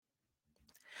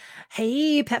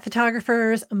Hey, pet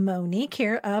photographers. Monique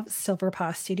here of Silver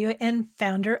Paw Studio and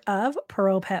founder of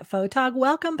Pro Pet Photog.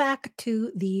 Welcome back to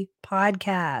the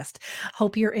podcast.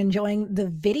 Hope you're enjoying the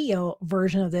video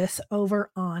version of this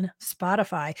over on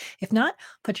Spotify. If not,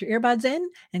 put your earbuds in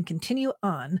and continue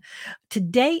on.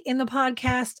 Today in the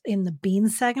podcast, in the Bean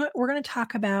segment, we're going to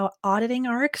talk about auditing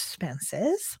our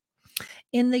expenses.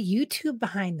 In the YouTube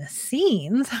behind the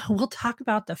scenes, we'll talk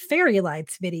about the fairy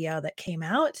lights video that came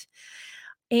out.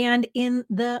 And in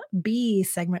the B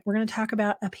segment, we're going to talk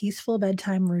about a peaceful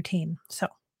bedtime routine. So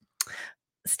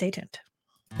stay tuned.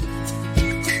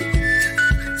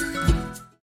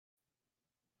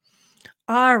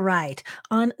 All right.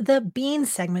 On the bean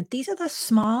segment, these are the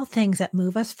small things that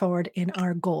move us forward in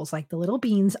our goals, like the little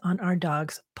beans on our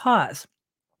dog's paws.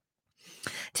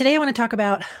 Today, I want to talk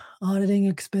about auditing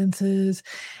expenses.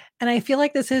 And I feel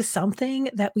like this is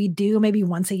something that we do maybe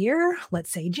once a year.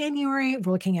 Let's say January,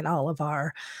 we're looking at all of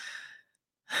our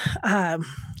um,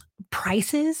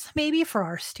 prices maybe for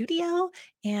our studio.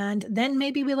 And then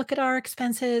maybe we look at our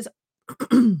expenses.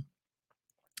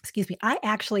 Excuse me. I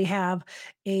actually have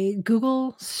a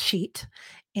Google sheet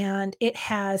and it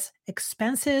has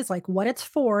expenses like what it's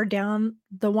for down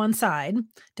the one side,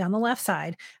 down the left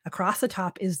side. Across the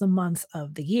top is the months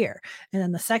of the year. And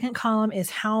then the second column is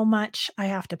how much I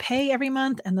have to pay every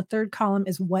month. And the third column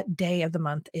is what day of the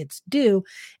month it's due.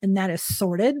 And that is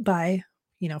sorted by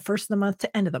first of the month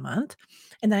to end of the month.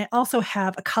 And then I also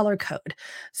have a color code.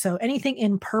 So anything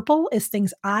in purple is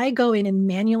things I go in and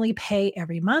manually pay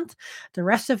every month. The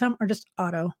rest of them are just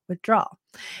auto withdrawal.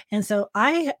 And so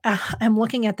I am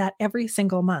looking at that every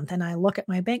single month. And I look at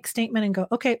my bank statement and go,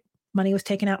 okay, money was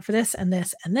taken out for this and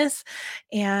this and this.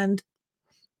 And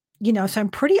so I'm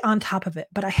pretty on top of it,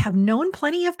 but I have known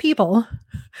plenty of people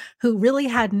who really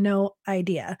had no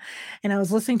idea. And I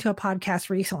was listening to a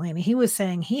podcast recently, and he was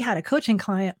saying he had a coaching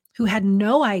client who had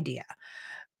no idea,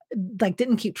 like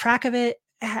didn't keep track of it,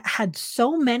 had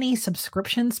so many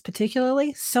subscriptions,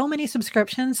 particularly so many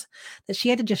subscriptions that she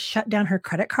had to just shut down her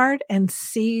credit card and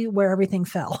see where everything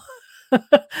fell.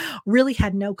 Really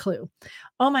had no clue.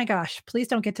 Oh my gosh, please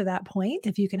don't get to that point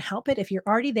if you can help it. If you're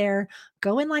already there,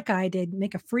 go in like I did,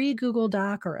 make a free Google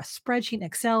Doc or a spreadsheet in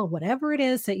Excel, whatever it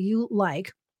is that you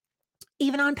like.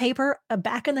 Even on paper,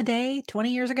 back in the day,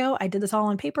 20 years ago, I did this all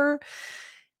on paper.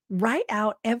 Write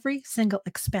out every single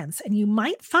expense, and you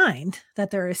might find that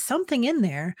there is something in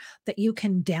there that you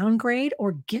can downgrade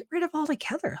or get rid of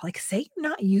altogether. Like, say you're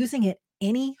not using it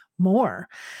anymore.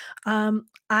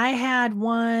 I had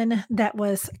one that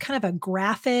was kind of a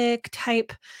graphic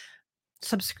type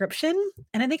subscription,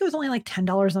 and I think it was only like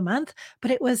 $10 a month,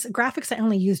 but it was graphics I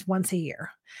only used once a year.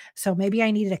 So maybe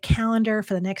I needed a calendar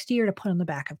for the next year to put on the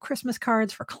back of Christmas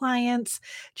cards for clients,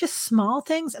 just small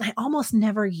things, and I almost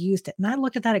never used it. And I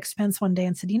looked at that expense one day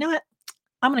and said, "You know what?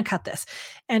 I'm going to cut this."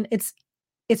 And it's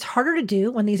harder to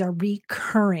do when these are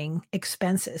recurring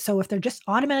expenses. So if they're just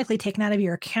automatically taken out of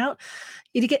your account,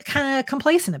 you get kind of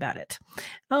complacent about it.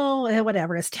 Oh,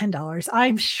 whatever, it's $10.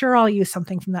 I'm sure I'll use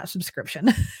something from that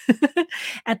subscription.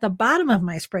 At the bottom of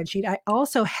my spreadsheet, I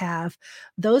also have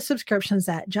those subscriptions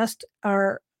that just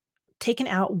are taken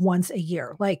out once a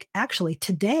year. Like actually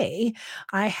today,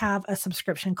 I have a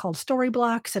subscription called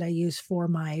Storyblocks that I use for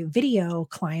my video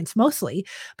clients mostly,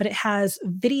 but it has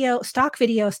video, stock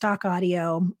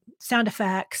audio, sound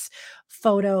effects,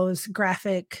 photos,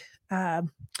 graphic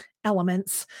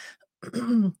elements,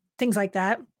 things like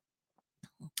that.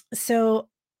 So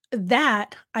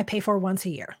that I pay for once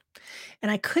a year. And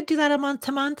I could do that a month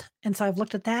to month. And so I've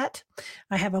looked at that.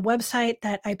 I have a website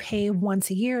that I pay once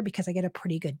a year because I get a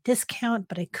pretty good discount,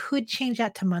 but I could change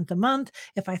that to month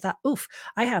if I thought, oof,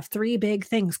 I have three big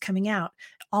things coming out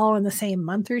all in the same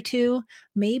month or two.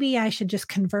 Maybe I should just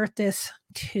convert this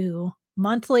to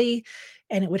monthly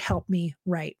and it would help me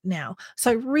right now.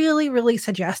 So I really, really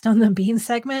suggest on the bean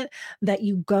segment that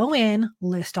you go in,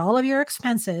 list all of your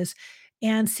expenses,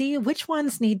 and see which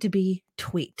ones need to be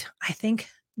tweaked. I think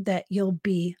that you'll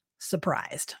be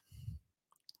surprised.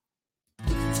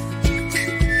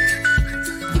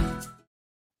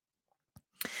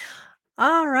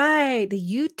 All right, the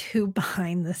YouTube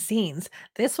behind the scenes.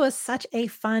 This was such a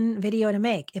fun video to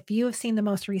make. If you have seen the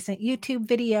most recent YouTube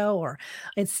video, or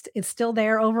it's still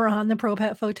there over on the Pro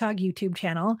Pet Photog YouTube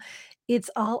channel, it's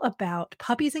all about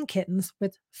puppies and kittens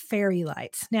with fairy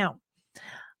lights. Now,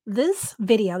 this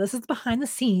is behind the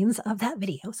scenes of that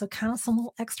video, so kind of some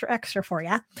little extra for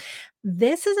you.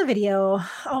 This is a video,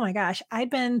 oh my gosh, I'd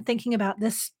been thinking about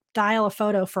this style of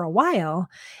photo for a while.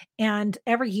 And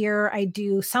every year I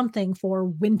do something for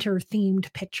winter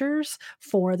themed pictures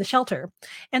for the shelter.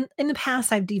 And in the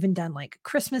past, I've even done like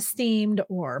Christmas themed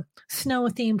or snow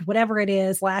themed, whatever it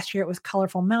is. Last year it was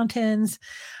colorful mountains,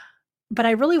 but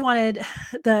I really wanted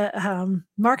the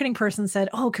marketing person said,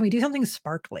 "Oh, can we do something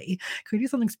sparkly? Can we do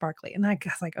something sparkly?" And I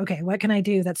was like, "Okay, what can I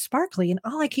do that's sparkly?" And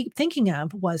all I keep thinking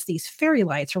of was these fairy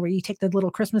lights, or where you take the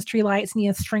little Christmas tree lights and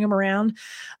you string them around,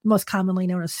 most commonly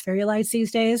known as fairy lights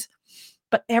these days.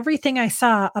 But everything I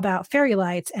saw about fairy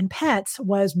lights and pets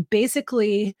was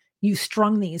basically you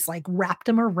strung these, like wrapped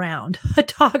them around a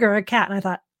dog or a cat. And I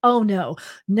thought, oh no,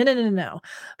 no, no, no, no, no.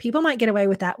 People might get away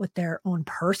with that with their own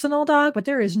personal dog, but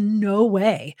there is no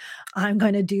way I'm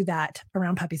going to do that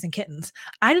around puppies and kittens.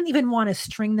 I didn't even want to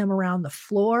string them around the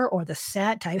floor or the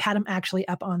set. I had them actually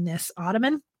up on this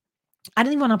ottoman. I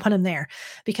didn't even wanna put them there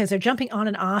because they're jumping on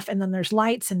and off, and then there's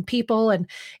lights and people, and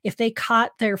if they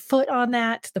caught their foot on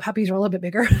that, the puppies are a little bit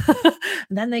bigger,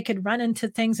 then they could run into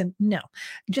things, and no,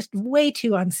 just way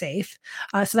too unsafe.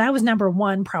 So that was number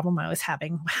 1 problem I was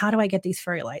having. How do I get these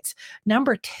fairy lights?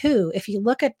 Number 2, if you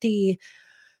look at the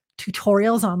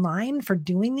tutorials online for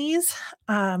doing these,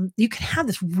 you can have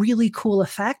this really cool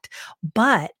effect,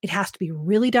 but it has to be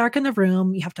really dark in the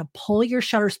room. You have to pull your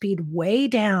shutter speed way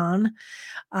down.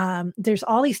 There's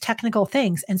all these technical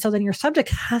things. And so then your subject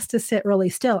has to sit really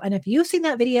still. And if you've seen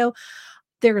that video,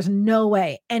 there's no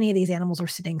way any of these animals are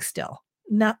sitting still.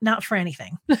 Not for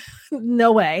anything.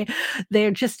 No way. They're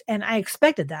just, and I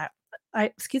expected that.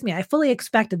 I fully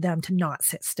expected them to not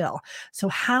sit still. So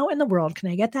how in the world can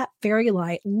I get that fairy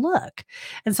light look?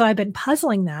 And so I've been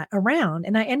puzzling that around,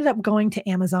 and I ended up going to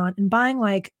Amazon and buying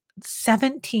like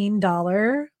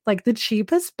 $17, like the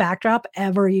cheapest backdrop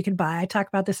ever you can buy. I talk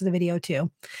about this in the video too.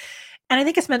 And I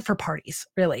think it's meant for parties,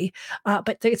 really.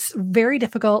 But it's very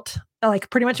difficult, like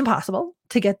pretty much impossible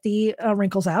to get the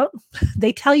wrinkles out.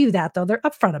 They tell you that though. They're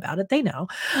upfront about it. They know.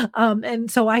 And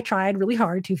so I tried really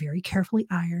hard to very carefully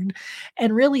iron.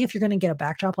 And really, if you're going to get a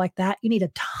backdrop like that, you need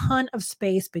a ton of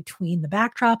space between the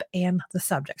backdrop and the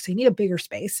subject. So you need a bigger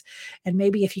space. And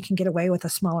maybe if you can get away with a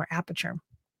smaller aperture.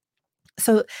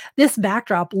 So this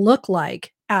backdrop looked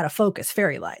like out of focus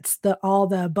fairy lights, all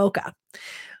the bokeh.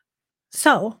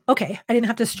 So, okay, I didn't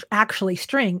have to actually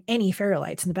string any fairy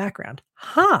lights in the background.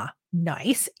 Huh,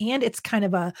 nice. And it's kind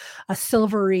of a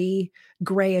silvery,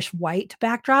 grayish white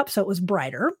backdrop. So it was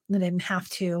brighter. I didn't have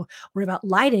to worry about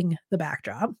lighting the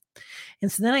backdrop. And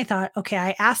so then I thought, okay,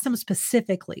 I asked them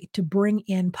specifically to bring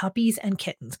in puppies and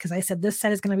kittens because I said this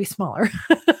set is going to be smaller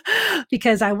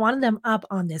because I wanted them up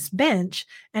on this bench.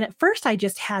 And at first, I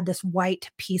just had this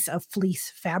white piece of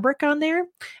fleece fabric on there.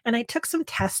 And I took some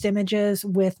test images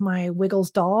with my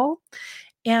Wiggles doll,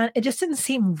 and it just didn't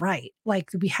seem right. Like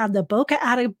we had the bokeh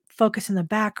out of focus in the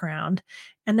background,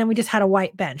 and then we just had a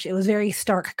white bench. It was very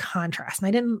stark contrast. And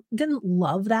I didn't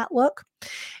love that look.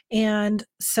 And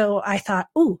so I thought,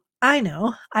 "Ooh, I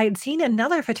know." I had seen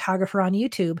another photographer on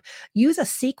YouTube use a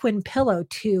sequin pillow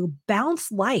to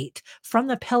bounce light from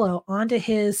the pillow onto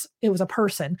it was a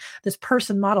person, this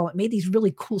person model. It made these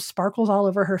really cool sparkles all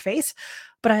over her face.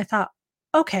 But I thought,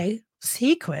 "Okay,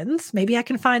 sequins, maybe I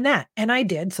can find that." And I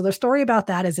did. So the story about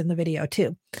that is in the video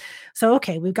too. So,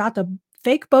 okay, we've got the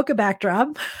fake bokeh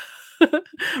backdrop,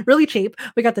 really cheap.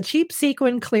 We got the cheap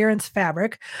sequin clearance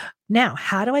fabric. Now,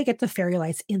 how do I get the fairy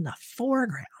lights in the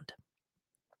foreground?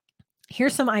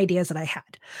 Here's some ideas that I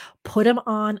had. Put them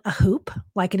on a hoop,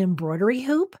 like an embroidery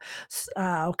hoop,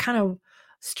 kind of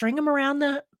string them around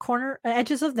the corner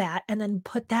edges of that, and then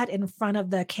put that in front of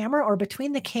the camera or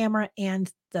between the camera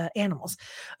and the animals.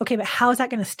 Okay, but how is that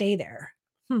going to stay there?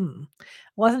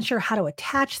 Wasn't sure how to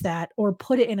attach that or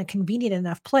put it in a convenient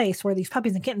enough place where these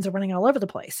puppies and kittens are running all over the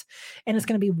place. And it's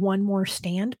going to be one more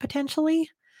stand potentially.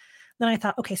 Then I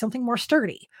thought, okay, something more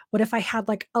sturdy. What if I had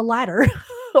like a ladder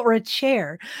or a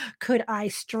chair? Could I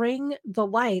string the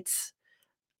lights,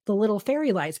 the little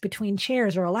fairy lights between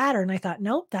chairs or a ladder? And I thought,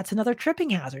 nope, that's another tripping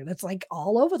hazard. That's like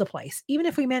all over the place. Even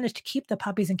if we managed to keep the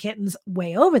puppies and kittens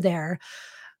way over there,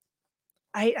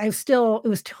 I still, it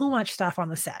was too much stuff on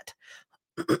the set.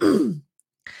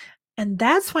 And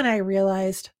that's when I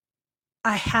realized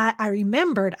I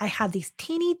remembered I had these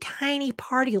teeny tiny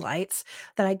party lights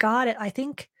that I got at, I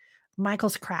think,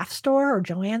 Michael's craft store or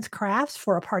Joanne's Crafts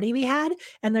for a party we had,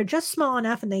 and they're just small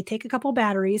enough and they take a couple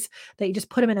batteries that you just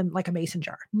put them in like a mason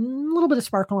jar. A little bit of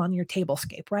sparkle on your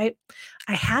tablescape, right?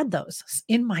 I had those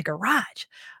in my garage.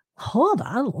 Hold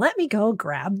on, let me go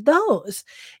grab those.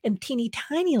 And teeny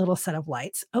tiny little set of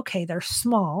lights. Okay, they're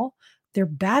small. They're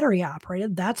battery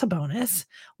operated. That's a bonus.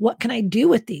 What can I do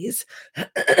with these?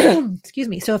 Excuse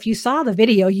me. So if you saw the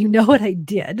video, you know what I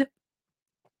did.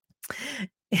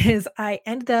 is I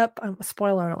ended up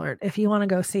spoiler alert, if you wanna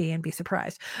go see and be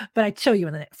surprised, but I'd show you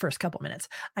in the first couple minutes.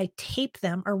 I taped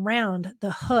them around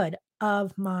the hood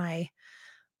of my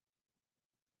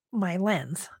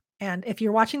lens, and if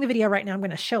you're watching the video right now, I'm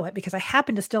gonna show it because I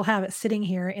happen to still have it sitting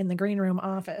here in the green room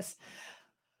office.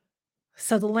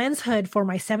 So the lens hood for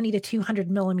my 70 to 200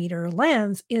 millimeter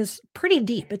lens is pretty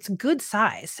deep. It's good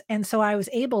size. And so I was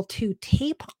able to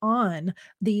tape on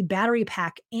the battery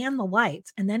pack and the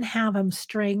lights and then have them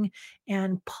string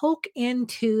and poke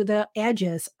into the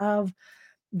edges of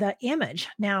the image.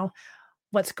 Now,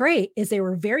 what's great is they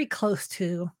were very close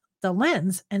to the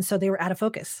lens. And so they were out of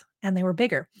focus and they were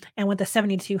bigger. And with the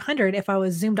 7200, if I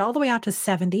was zoomed all the way out to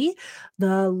 70,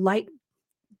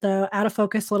 the out of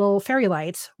focus little fairy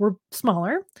lights were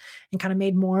smaller and kind of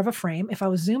made more of a frame. If I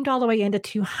was zoomed all the way into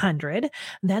 200,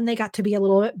 then they got to be a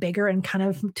little bit bigger and kind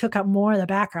of took up more of the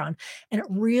background. And it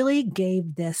really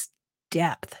gave this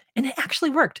depth. And it actually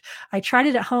worked. I tried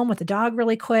it at home with the dog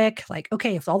really quick. Like,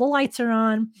 okay, if all the lights are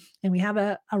on and we have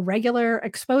a regular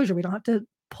exposure, we don't have to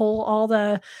pull all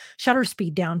the shutter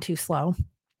speed down too slow.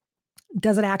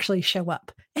 Does it actually show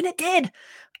up? And it did.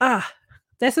 Ah,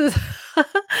 this is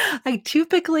I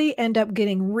typically end up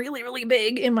getting really, really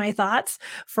big in my thoughts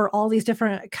for all these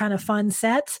different kind of fun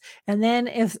sets. And then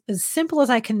if as simple as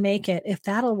I can make it, if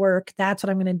that'll work, that's what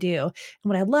I'm gonna do. And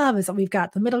what I love is that we've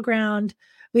got the middle ground.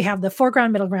 We have the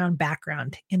foreground, middle ground,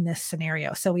 background in this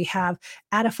scenario. So we have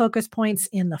out of focus points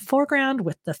in the foreground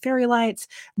with the fairy lights.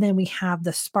 Then we have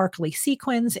the sparkly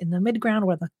sequins in the midground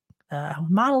where the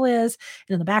model is.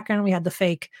 And in the background, we had the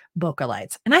fake bokeh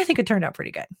lights. And I think it turned out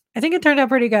pretty good. I think it turned out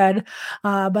pretty good.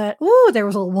 But ooh, there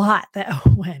was a lot that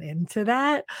went into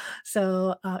that.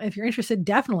 So if you're interested,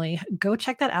 definitely go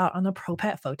check that out on the Pro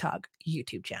Pet Photog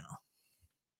YouTube channel.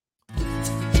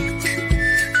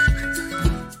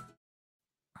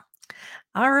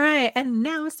 All right. And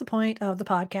now is the point of the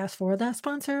podcast for the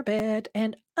sponsor bit.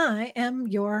 And I am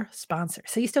your sponsor.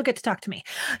 So you still get to talk to me.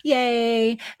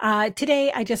 Yay.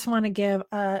 Today, I just want to give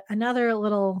another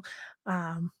little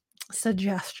um,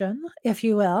 suggestion, if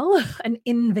you will, an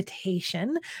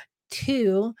invitation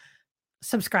to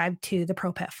subscribe to the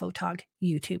Pro Pet Photog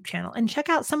YouTube channel and check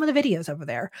out some of the videos over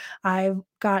there. I've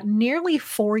got nearly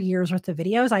 4 years worth of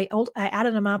videos. I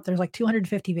added them up. There's like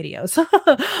 250 videos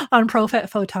on Pro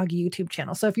Pet Photog YouTube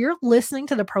channel. So if you're listening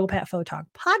to the Pro Pet Photog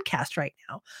podcast right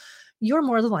now, you're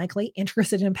more than likely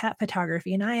interested in pet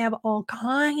photography. And I have all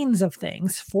kinds of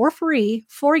things for free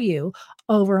for you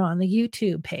over on the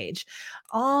YouTube page.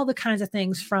 All the kinds of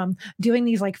things from doing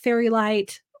these like fairy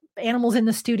light animals in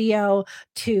the studio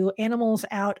to animals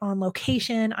out on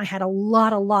location. I had a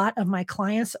lot of my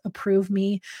clients approve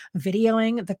me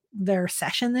videoing their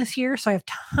session this year. So I have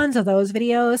tons of those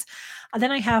videos.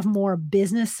 Then I have more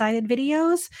business sided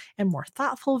videos and more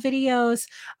thoughtful videos.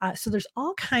 So there's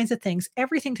all kinds of things,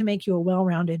 everything to make you a well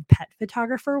rounded pet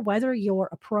photographer, whether you're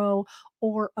a pro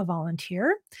or a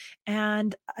volunteer.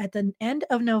 And at the end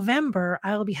of November,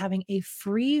 I will be having a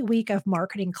free week of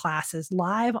marketing classes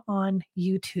live on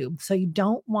YouTube. So you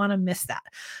don't want to miss that.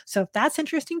 So if that's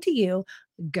interesting to you,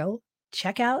 go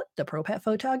check out the Pro Pet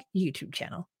Photog YouTube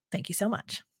channel. Thank you so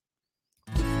much.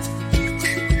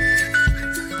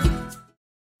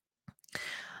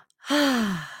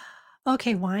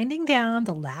 Okay, winding down,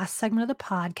 the last segment of the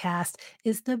podcast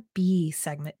is the B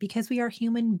segment because we are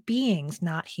human beings,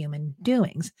 not human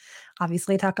doings.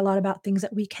 Obviously, I talk a lot about things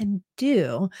that we can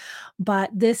do, but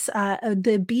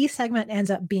the B segment ends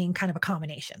up being kind of a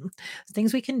combination.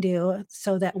 Things we can do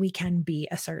so that we can be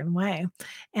a certain way.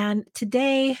 And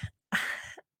today,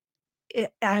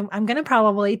 I'm going to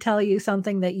probably tell you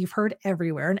something that you've heard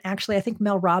everywhere. And actually, I think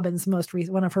Mel Robbins'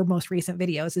 one of her most recent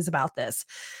videos is about this.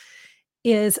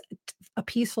 Is a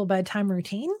peaceful bedtime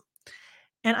routine.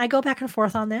 And I go back and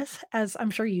forth on this, as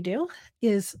I'm sure you do,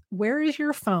 is where is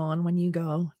your phone when you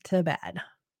go to bed?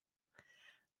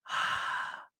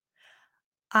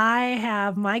 I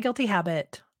have my guilty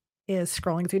habit is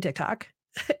scrolling through TikTok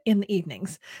in the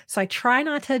evenings. So I try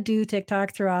not to do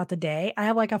TikTok throughout the day. I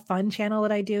have like a fun channel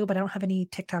that I do, but I don't have any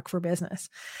TikTok for business.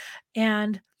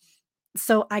 And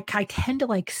so I tend to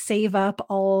like save up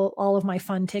all of my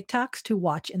fun TikToks to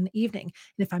watch in the evening.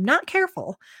 And if I'm not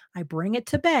careful, I bring it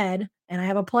to bed and I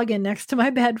have a plug-in next to my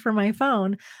bed for my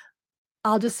phone.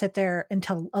 I'll just sit there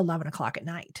until 11 o'clock at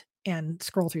night and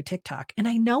scroll through TikTok. And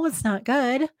I know it's not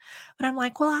good, but I'm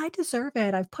like, well, I deserve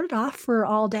it. I've put it off for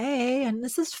all day and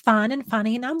this is fun and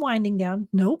funny and I'm winding down.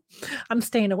 Nope. I'm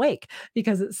staying awake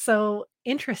because it's so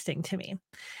interesting to me.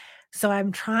 So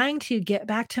I'm trying to get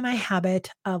back to my habit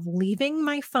of leaving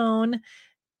my phone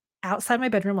outside my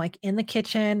bedroom, like in the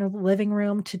kitchen or the living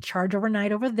room to charge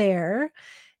overnight over there.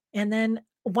 And then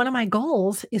one of my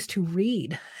goals is to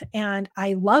read, and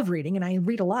I love reading and I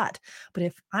read a lot. But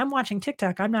if I'm watching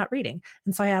TikTok, I'm not reading.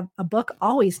 And so I have a book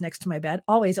always next to my bed,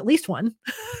 always at least one,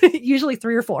 usually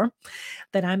 3 or 4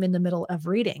 that I'm in the middle of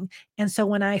reading. And so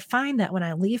when I find that when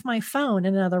I leave my phone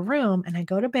in another room and I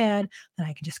go to bed, then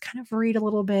I can just kind of read a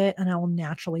little bit and I will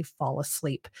naturally fall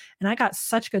asleep. And I got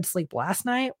such good sleep last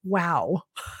night. Wow.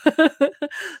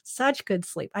 Such good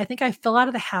sleep. I think I fell out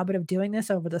of the habit of doing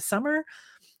this over the summer.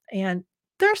 And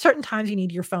there are certain times you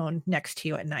need your phone next to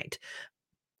you at night.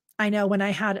 I know when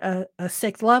I had a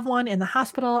sick loved one in the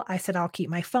hospital, I said, I'll keep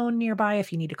my phone nearby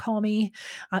if you need to call me.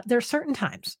 There are certain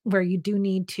times where you do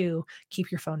need to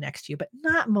keep your phone next to you, but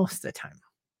not most of the time,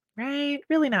 right?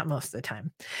 Really, not most of the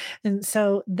time. And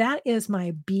so that is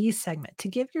my B segment to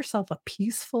give yourself a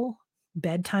peaceful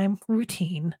bedtime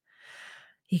routine.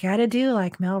 You got to do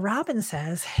like Mel Robbins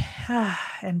says,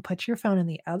 and put your phone in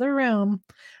the other room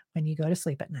when you go to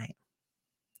sleep at night.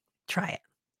 Try it.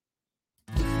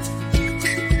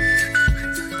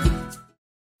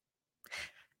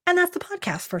 And that's the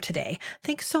podcast for today.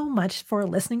 Thanks so much for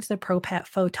listening to the Pro Pet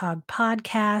Photog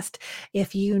podcast.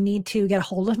 If you need to get a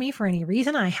hold of me for any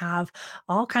reason, I have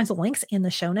all kinds of links in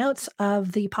the show notes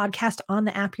of the podcast on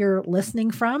the app you're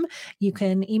listening from. You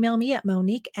can email me at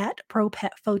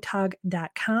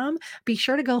monique@propetphotog.com. Be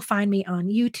sure to go find me on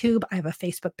YouTube. I have a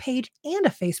Facebook page and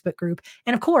a Facebook group.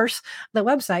 And of course, the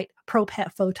website,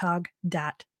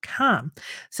 propetphotog.com.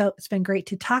 So it's been great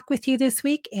to talk with you this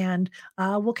week, and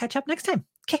we'll catch up next time.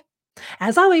 Okay.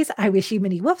 As always, I wish you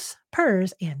many woofs,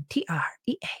 purrs, and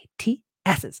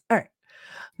TREATSs. All right.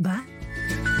 Bye.